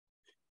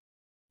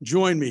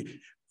Join me.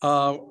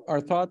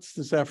 Our thoughts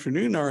this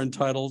afternoon are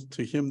entitled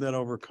To Him That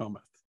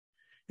OVercometh.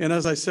 And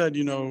as I said,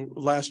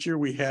 last year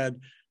we had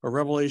a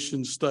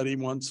Revelation study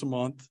once a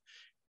month,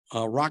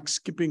 rock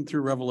skipping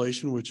through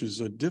Revelation, which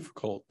is a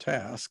difficult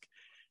task.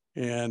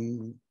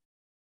 And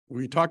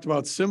we talked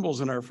about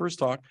symbols in our first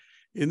talk.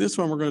 In this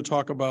one, we're going to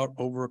talk about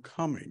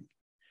overcoming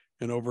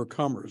and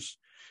overcomers.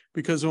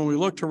 Because when we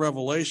look to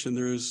Revelation,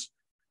 there's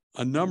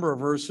a number of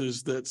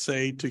verses that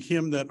say, To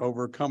him that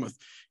overcometh.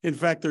 In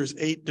fact, there's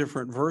 8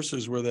 different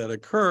verses where that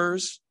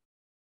occurs,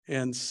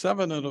 and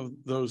 7 of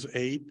those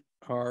 8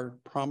 are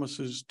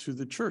promises to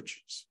the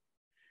churches.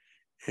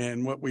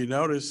 And what we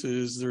notice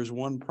is there's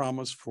one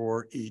promise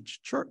for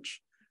each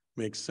church.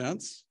 Makes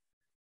sense?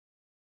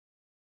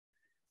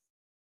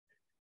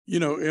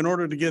 In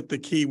order to get the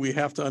key, we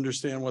have to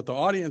understand what the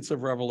audience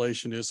of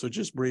Revelation is. So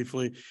just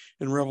briefly,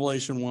 in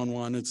Revelation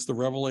 1:1, it's the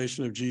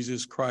revelation of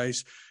Jesus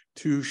Christ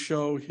to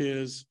show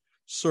his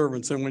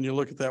servants. And when you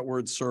look at that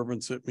word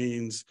servants, it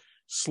means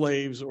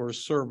slaves or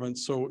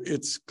servants. So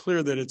it's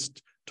clear that it's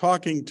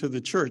talking to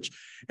the church.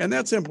 And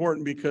that's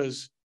important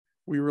because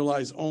we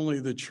realize only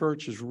the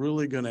church is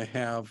really going to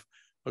have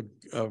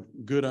a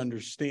good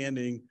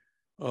understanding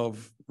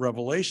of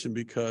Revelation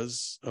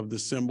because of the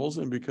symbols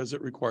and because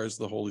it requires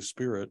the Holy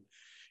Spirit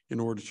in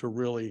order to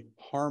really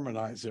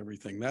harmonize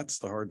everything. That's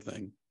the hard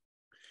thing.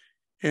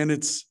 And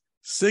it's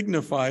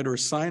signified or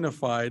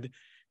signified,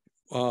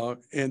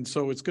 and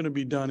so it's going to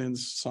be done in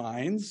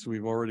signs.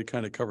 We've already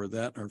kind of covered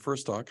that in our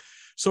first talk.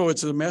 So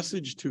it's a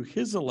message to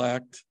his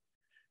elect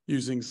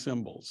using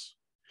symbols.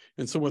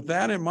 And so with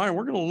that in mind,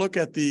 we're going to look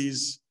at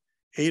these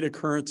 8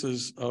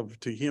 occurrences of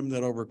To Him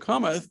That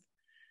OVercometh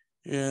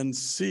and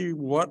see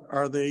what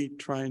are they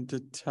trying to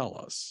tell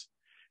us.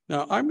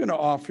 Now, I'm going to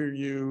offer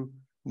you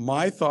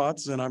my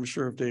thoughts, and I'm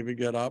sure if David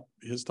got up,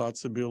 his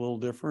thoughts would be a little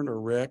different,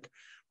 or Rick,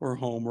 or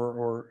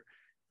Homer,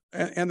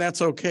 and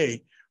that's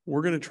okay.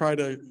 We're going to try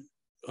to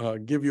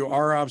give you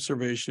our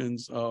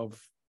observations of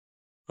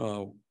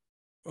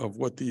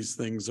what these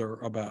things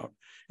are about.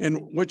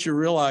 And what you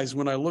realize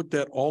when I looked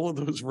at all of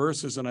those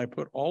verses and I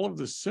put all of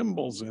the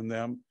symbols in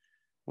them,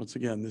 once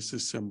again, this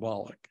is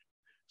symbolic.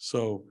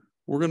 So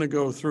we're going to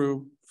go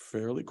through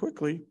fairly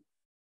quickly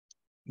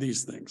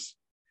these things.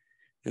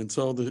 And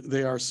so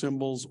they are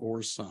symbols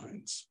or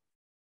signs.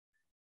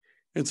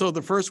 And so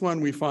the first one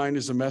we find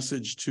is a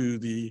message to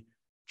the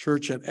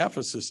church at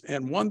Ephesus.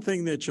 And one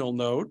thing that you'll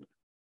note,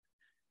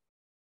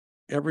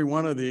 every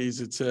one of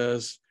these, it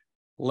says,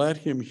 let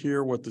him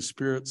hear what the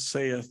Spirit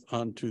saith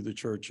unto the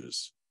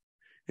churches.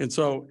 And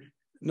so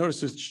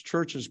notice it's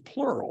churches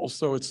plural.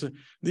 So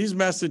these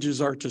messages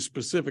are to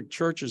specific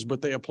churches,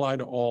 but they apply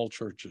to all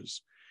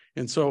churches.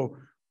 And so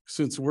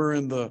since we're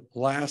in the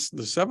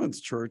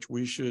 7th church,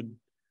 we should,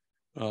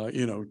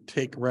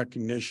 take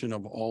recognition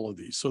of all of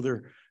these. So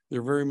they're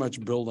very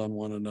much built on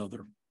one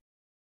another.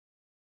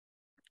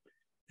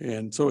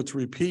 And so it's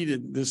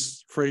repeated,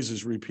 this phrase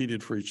is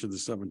repeated for each of the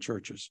 7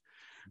 churches.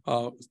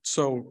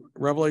 So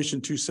Revelation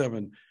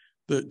 2:7,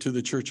 to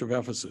the church of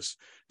Ephesus.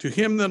 To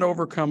him that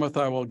overcometh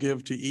I will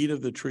give to eat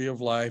of the tree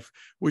of life,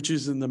 which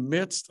is in the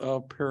midst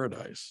of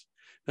paradise.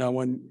 Now,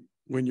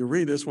 when you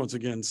read this, once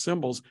again,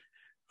 symbols,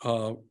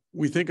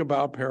 we think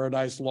about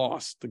paradise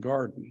lost, the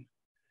garden.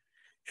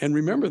 And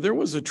remember, there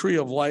was a tree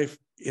of life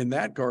in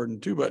that garden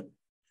too, but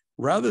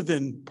rather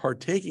than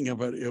partaking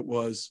of it, it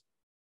was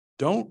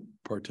don't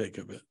partake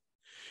of it.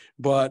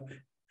 But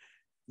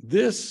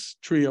this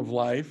tree of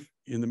life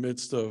in the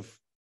midst of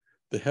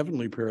the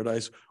heavenly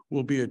paradise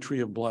will be a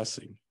tree of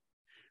blessing.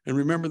 And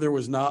remember, there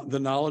was not the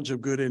knowledge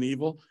of good and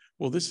evil.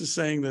 Well, this is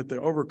saying that the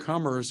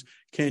overcomers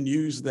can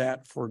use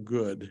that for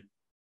good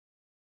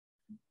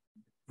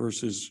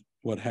versus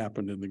what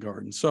happened in the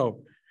garden.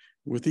 So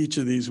with each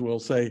of these, we'll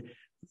say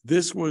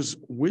this was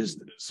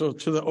wisdom. So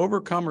to the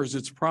overcomers,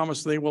 it's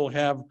promised they will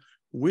have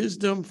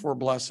wisdom for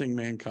blessing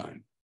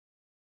mankind.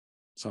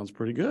 Sounds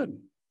pretty good.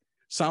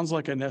 Sounds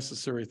like a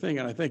necessary thing.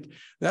 And I think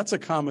that's a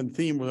common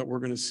theme that we're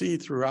going to see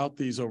throughout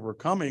these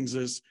overcomings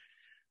is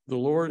the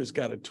Lord has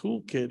got a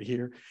toolkit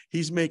here.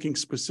 He's making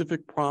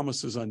specific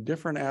promises on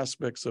different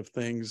aspects of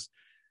things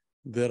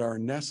that are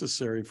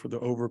necessary for the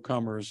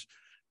overcomers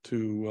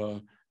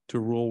to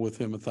rule with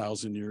him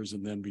 1,000 years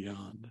and then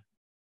beyond.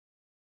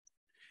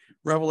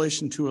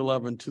 Revelation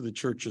 2:11 to the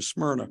church of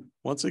Smyrna.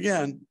 Once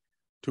again,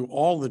 to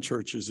all the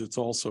churches, it's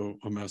also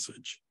a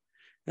message.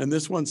 And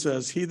this one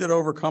says, he that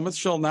overcometh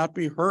shall not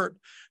be hurt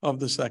of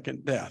the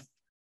second death.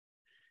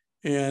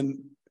 And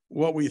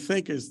what we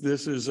think is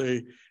this is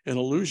an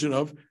illusion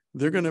of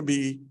they're going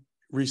to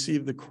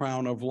receive the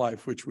crown of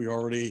life, which we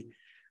already,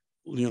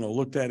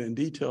 looked at in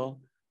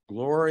detail.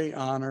 Glory,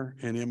 honor,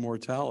 and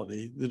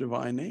immortality, the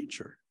divine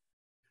nature.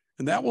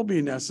 And that will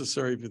be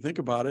necessary, if you think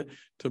about it,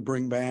 to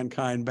bring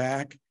mankind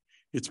back.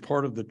 It's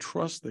part of the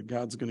trust that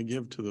God's going to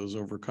give to those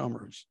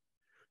overcomers.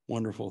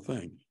 Wonderful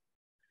thing.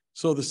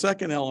 So the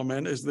second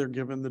element is they're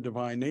given the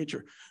divine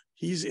nature.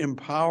 He's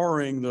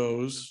empowering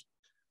those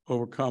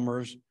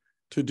overcomers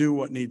to do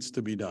what needs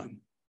to be done.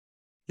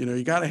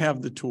 You got to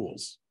have the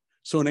tools.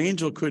 So an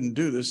angel couldn't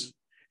do this.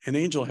 An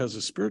angel has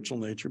a spiritual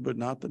nature, but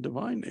not the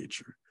divine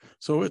nature.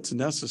 So it's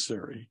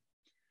necessary.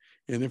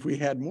 And if we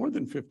had more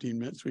than 15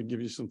 minutes, we'd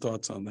give you some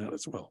thoughts on that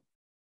as well.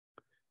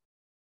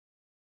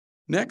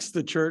 Next,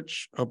 the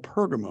church of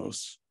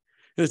Pergamos.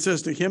 And it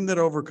says, to him that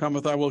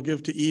overcometh, I will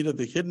give to eat of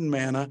the hidden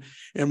manna,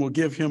 and will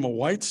give him a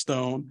white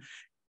stone.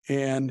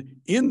 And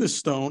in the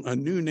stone, a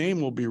new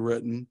name will be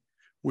written,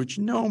 which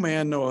no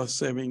man knoweth,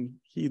 saving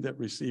he that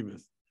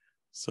receiveth.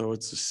 So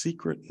it's a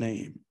secret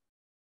name.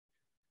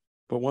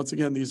 But once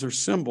again, these are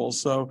symbols.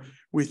 So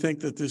we think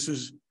that this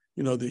is,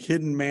 the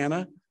hidden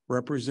manna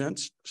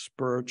represents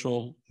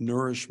spiritual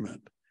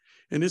nourishment.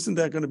 And isn't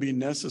that going to be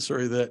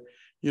necessary that,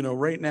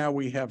 right now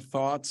we have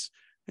thoughts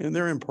and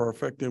they're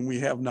imperfect, and we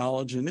have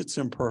knowledge and it's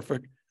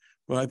imperfect.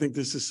 But I think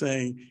this is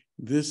saying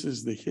this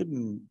is the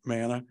hidden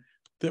manna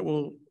that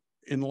will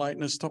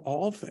enlighten us to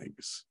all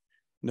things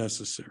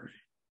necessary.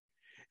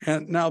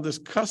 And now this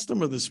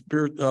custom of the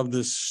spirit of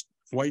this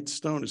white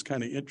stone is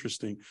kind of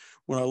interesting.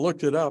 When I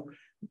looked it up,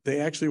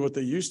 what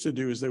they used to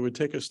do is they would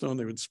take a stone,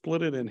 they would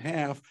split it in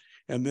half,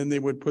 and then they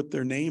would put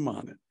their name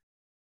on it.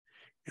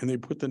 And they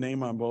put the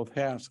name on both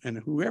halves. And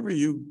whoever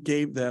you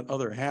gave that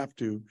other half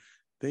to,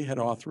 they had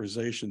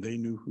authorization. They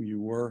knew who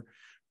you were,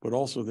 but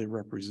also they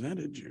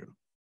represented you.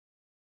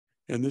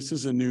 And this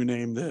is a new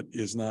name that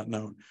is not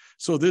known.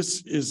 So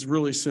this is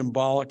really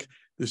symbolic.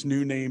 This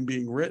new name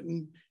being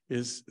written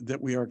is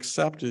that we are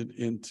accepted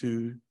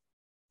into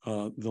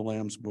the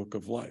Lamb's Book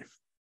of Life.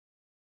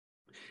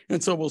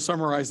 And so we'll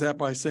summarize that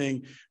by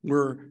saying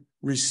we're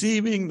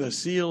receiving the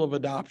seal of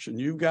adoption.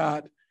 You've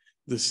got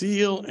the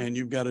seal and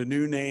you've got a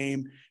new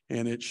name,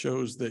 and it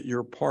shows that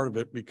you're part of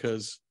it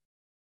because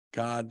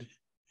God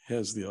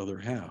has the other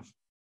half.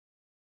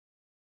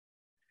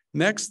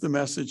 Next, the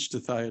message to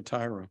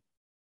Thyatira.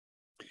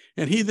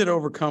 And he that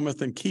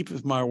overcometh and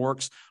keepeth my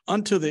works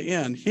unto the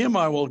end, him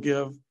I will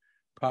give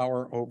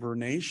power over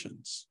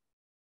nations.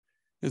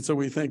 And so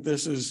we think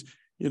this is,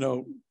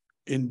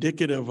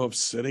 indicative of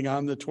sitting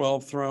on the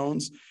 12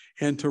 thrones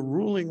and to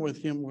ruling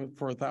with him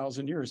for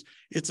 1,000 years.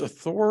 It's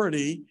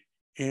authority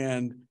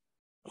and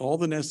all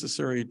the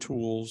necessary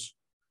tools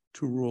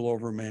to rule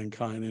over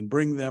mankind and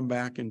bring them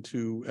back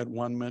into at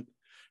one-ment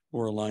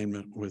or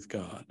alignment with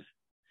God.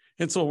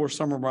 And so we'll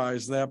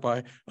summarize that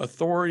by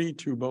authority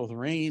to both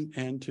reign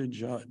and to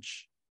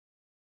judge.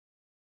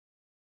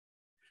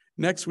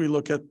 Next, we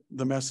look at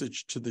the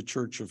message to the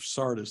church of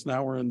Sardis.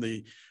 Now we're in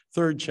the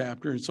 3rd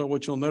chapter. And so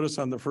what you'll notice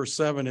on the first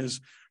 7 is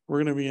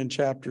we're going to be in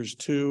chapters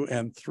 2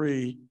 and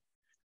 3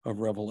 of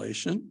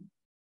Revelation,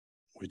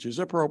 which is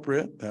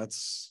appropriate.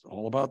 That's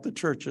all about the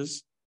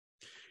churches.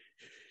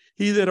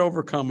 He that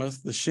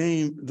overcometh,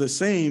 the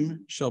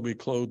same shall be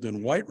clothed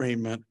in white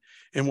raiment,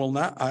 and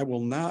I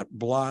will not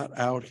blot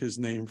out his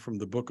name from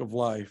the book of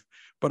life,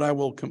 but I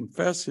will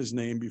confess his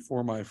name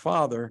before my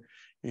Father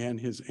and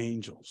his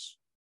angels.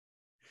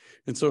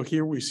 And so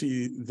here we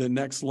see the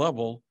next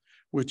level,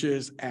 which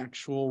is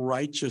actual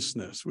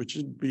righteousness, which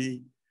should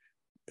be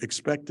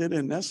expected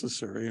and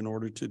necessary in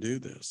order to do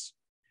this.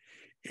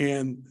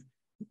 And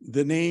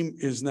the name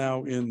is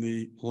now in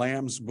the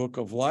Lamb's Book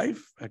of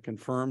Life. That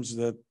confirms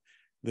that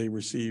they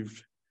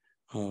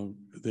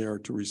are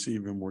to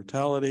receive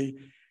immortality.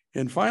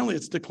 And finally,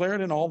 it's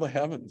declared in all the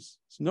heavens.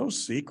 It's no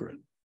secret.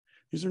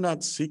 These are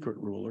not secret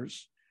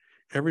rulers.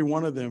 Every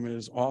one of them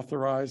is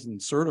authorized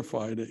and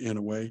certified in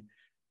a way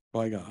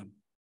by God.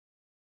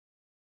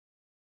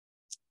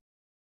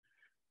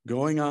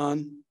 Going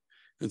on,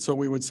 and so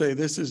we would say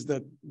this is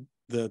that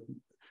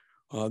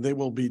they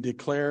will be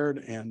declared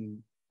and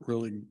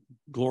really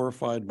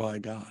glorified by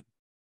God.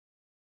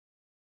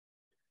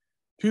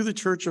 To the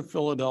church of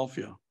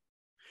Philadelphia,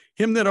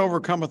 him that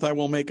overcometh, I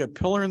will make a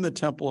pillar in the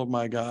temple of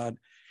my God,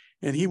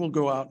 and he will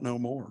go out no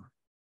more.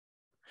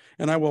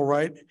 And I will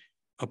write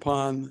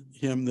upon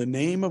him the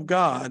name of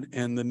God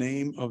and the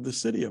name of the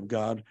city of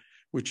God,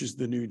 which is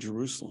the New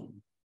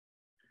Jerusalem,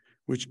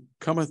 which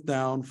cometh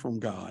down from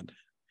God.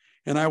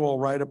 And I will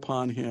write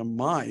upon him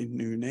my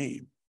new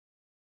name.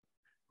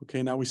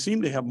 Okay, now we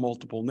seem to have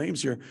multiple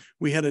names here.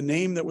 We had a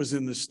name that was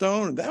in the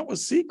stone, and that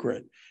was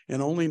secret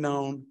and only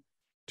known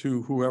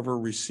to whoever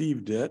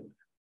received it.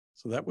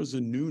 So that was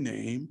a new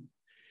name.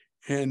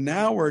 And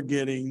now we're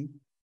getting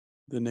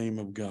the name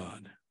of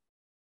God.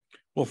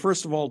 Well,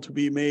 first of all, to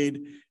be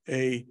made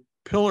a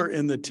pillar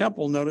in the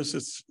temple,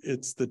 notice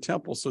it's the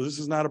temple. So this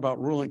is not about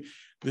ruling.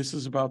 This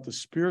is about the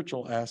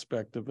spiritual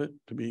aspect of it,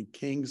 to be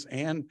kings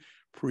and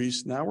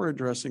priests. Now we're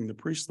addressing the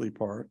priestly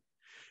part,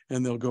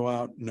 and they'll go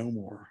out no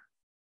more.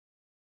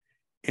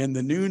 And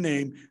the new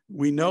name,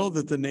 we know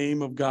that the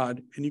name of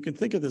God, and you can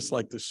think of this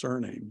like the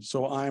surname.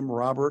 So I'm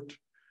Robert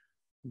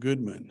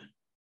Goodman.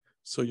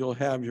 So you'll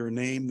have your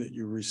name that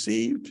you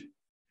received,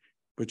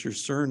 but your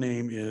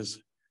surname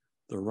is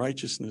the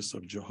righteousness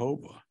of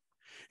Jehovah.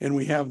 And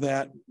we have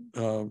that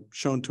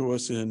shown to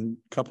us in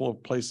a couple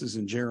of places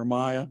in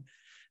Jeremiah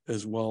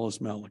as well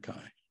as Malachi.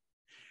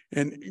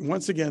 And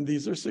once again,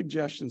 these are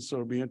suggestions, so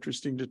it'll be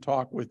interesting to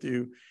talk with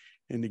you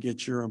and to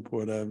get your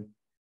input of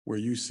where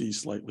you see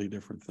slightly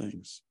different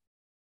things.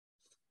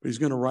 But he's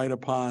going to write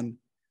upon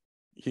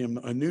him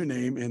a new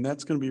name, and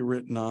that's going to be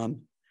written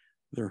on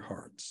their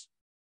hearts.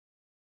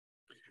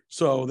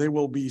 So they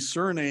will be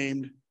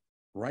surnamed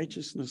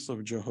Righteousness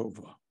of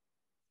Jehovah.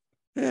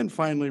 And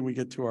finally, we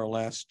get to our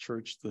last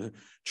church, the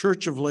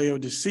Church of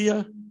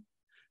Laodicea.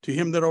 To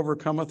him that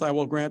overcometh, I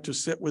will grant to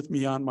sit with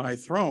me on my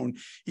throne,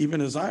 even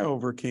as I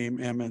overcame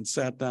him and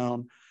sat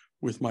down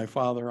with my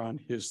Father on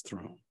his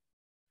throne.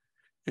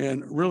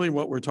 And really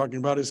what we're talking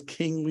about is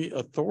kingly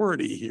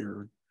authority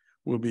here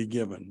will be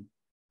given.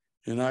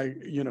 And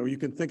you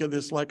can think of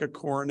this like a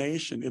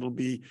coronation. It'll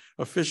be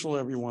official.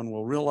 Everyone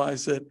will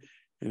realize it.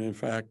 And in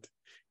fact,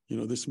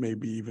 this may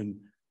be even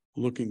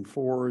looking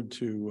forward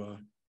to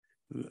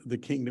the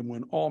kingdom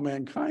when all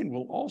mankind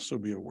will also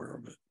be aware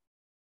of it.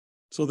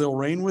 So they'll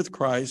reign with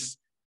Christ,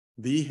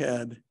 the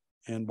head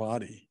and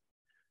body,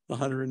 the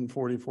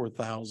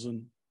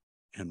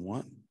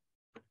 144,001.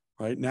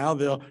 Right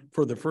now,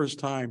 for the first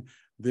time,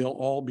 they'll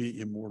all be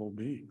immortal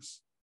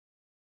beings.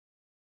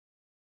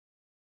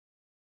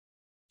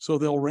 So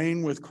they'll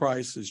reign with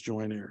Christ as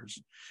joint heirs.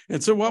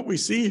 And so what we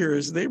see here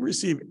is they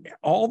receive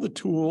all the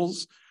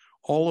tools,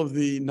 all of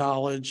the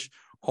knowledge,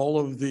 all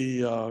of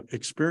the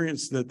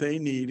experience that they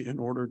need in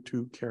order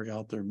to carry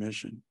out their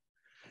mission.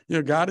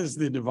 God is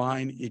the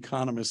divine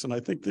economist, and I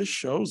think this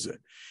shows it.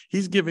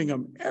 He's giving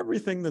them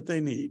everything that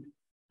they need.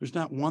 There's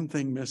not one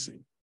thing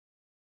missing.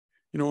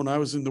 When I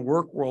was in the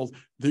work world,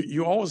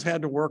 you always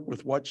had to work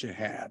with what you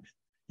had.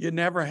 You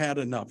never had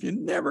enough. You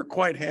never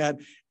quite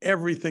had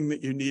everything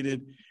that you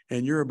needed,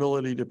 and your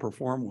ability to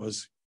perform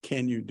was,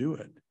 can you do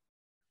it?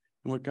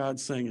 And what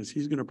God's saying is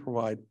he's going to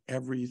provide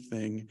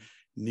everything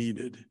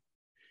needed.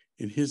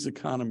 In his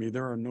economy,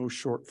 there are no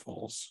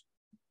shortfalls.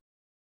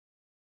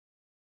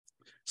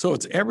 So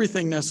it's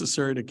everything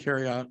necessary to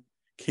carry out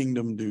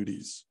kingdom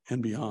duties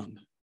and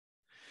beyond.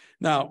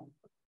 Now,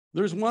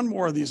 there's one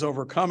more of these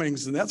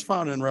overcomings, and that's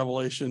found in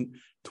Revelation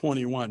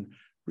 21.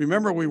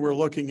 Remember, we were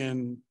looking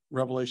in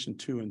Revelation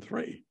 2 and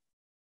 3.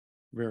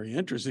 Very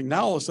interesting.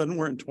 Now, all of a sudden,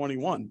 we're in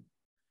 21.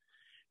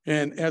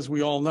 And as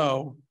we all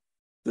know,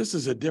 this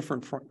is a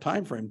different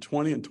time frame,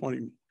 20 and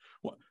 20.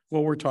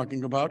 Well, we're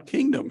talking about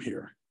kingdom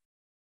here.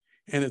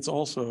 And it's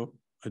also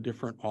a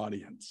different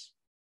audience.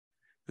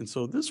 And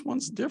so this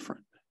one's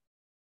different.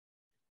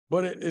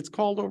 But it's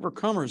called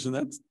overcomers, and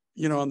that's,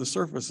 on the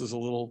surface is a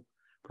little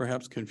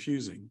perhaps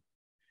confusing.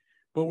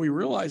 But we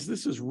realize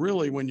this is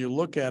really, when you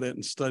look at it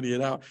and study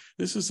it out,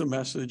 this is a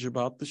message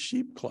about the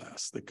sheep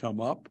class that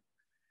come up,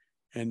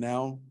 and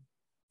now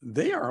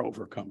they are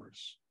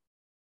overcomers.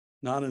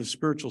 Not in a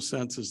spiritual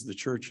sense as the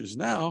church is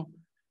now,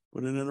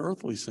 but in an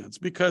earthly sense,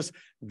 because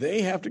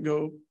they have to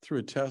go through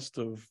a test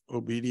of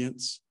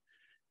obedience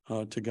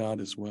to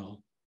God as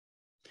well.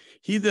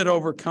 He that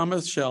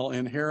overcometh shall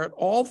inherit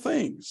all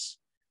things,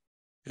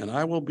 and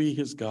I will be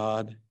his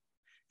God,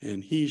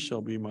 and he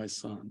shall be my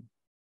son.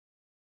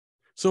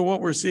 So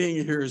what we're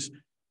seeing here is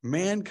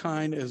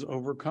mankind as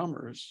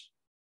overcomers.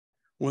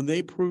 When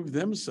they prove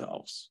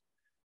themselves,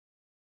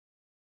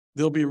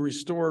 they'll be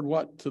restored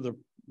to the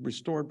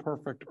restored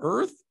perfect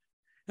earth,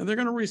 and they're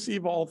going to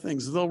receive all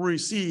things. They'll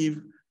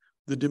receive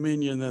the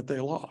dominion that they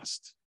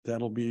lost.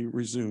 That'll be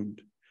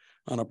resumed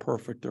on a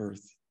perfect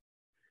earth.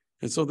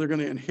 And so they're going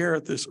to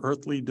inherit this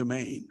earthly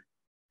domain.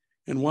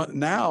 And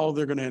now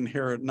they're going to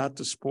inherit, not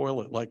to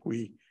spoil it like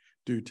we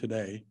do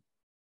today,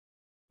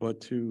 but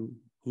to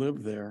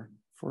live there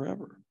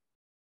forever.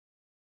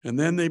 And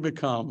then they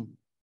become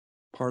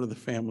part of the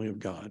family of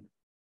God.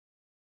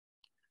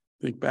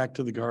 Think back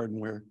to the garden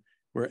where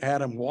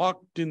Adam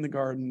walked in the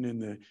garden in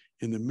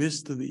the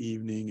midst of the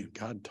evening, and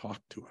God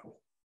talked to him.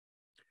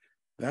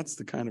 That's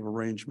the kind of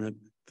arrangement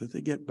that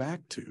they get back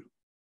to,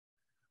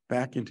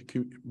 back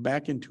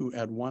into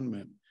at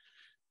one-ment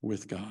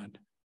with God.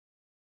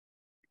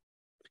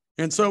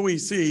 And so we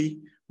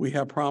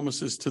have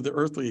promises to the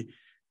earthly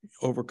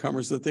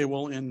overcomers that they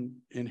will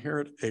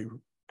inherit a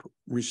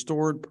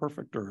restored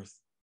perfect earth,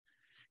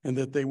 and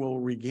that they will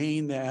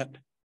regain that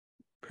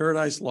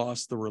paradise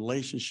lost, the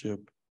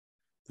relationship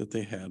that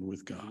they had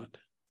with God.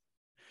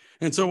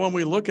 And so when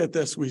we look at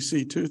this, we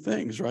see two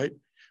things, right?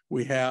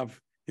 We have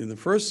in the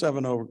first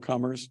 7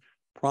 overcomers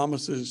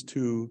promises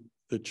to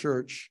the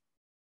church,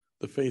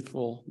 the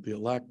faithful, the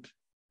elect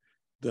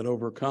that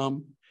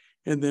overcome.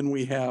 And then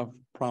we have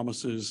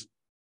promises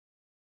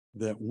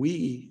that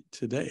we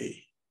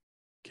today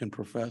can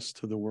profess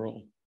to the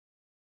world.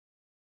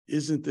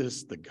 Isn't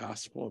this the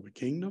gospel of the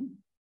kingdom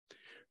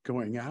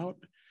going out?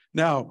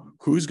 Now,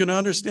 who's going to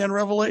understand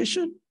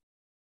Revelation?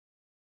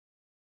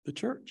 The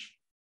church.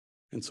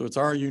 And so it's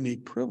our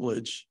unique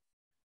privilege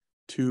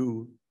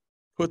to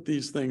put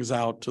these things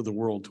out to the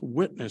world, to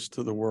witness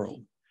to the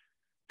world.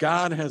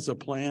 God has a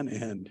plan,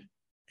 and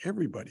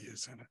everybody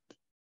is in it.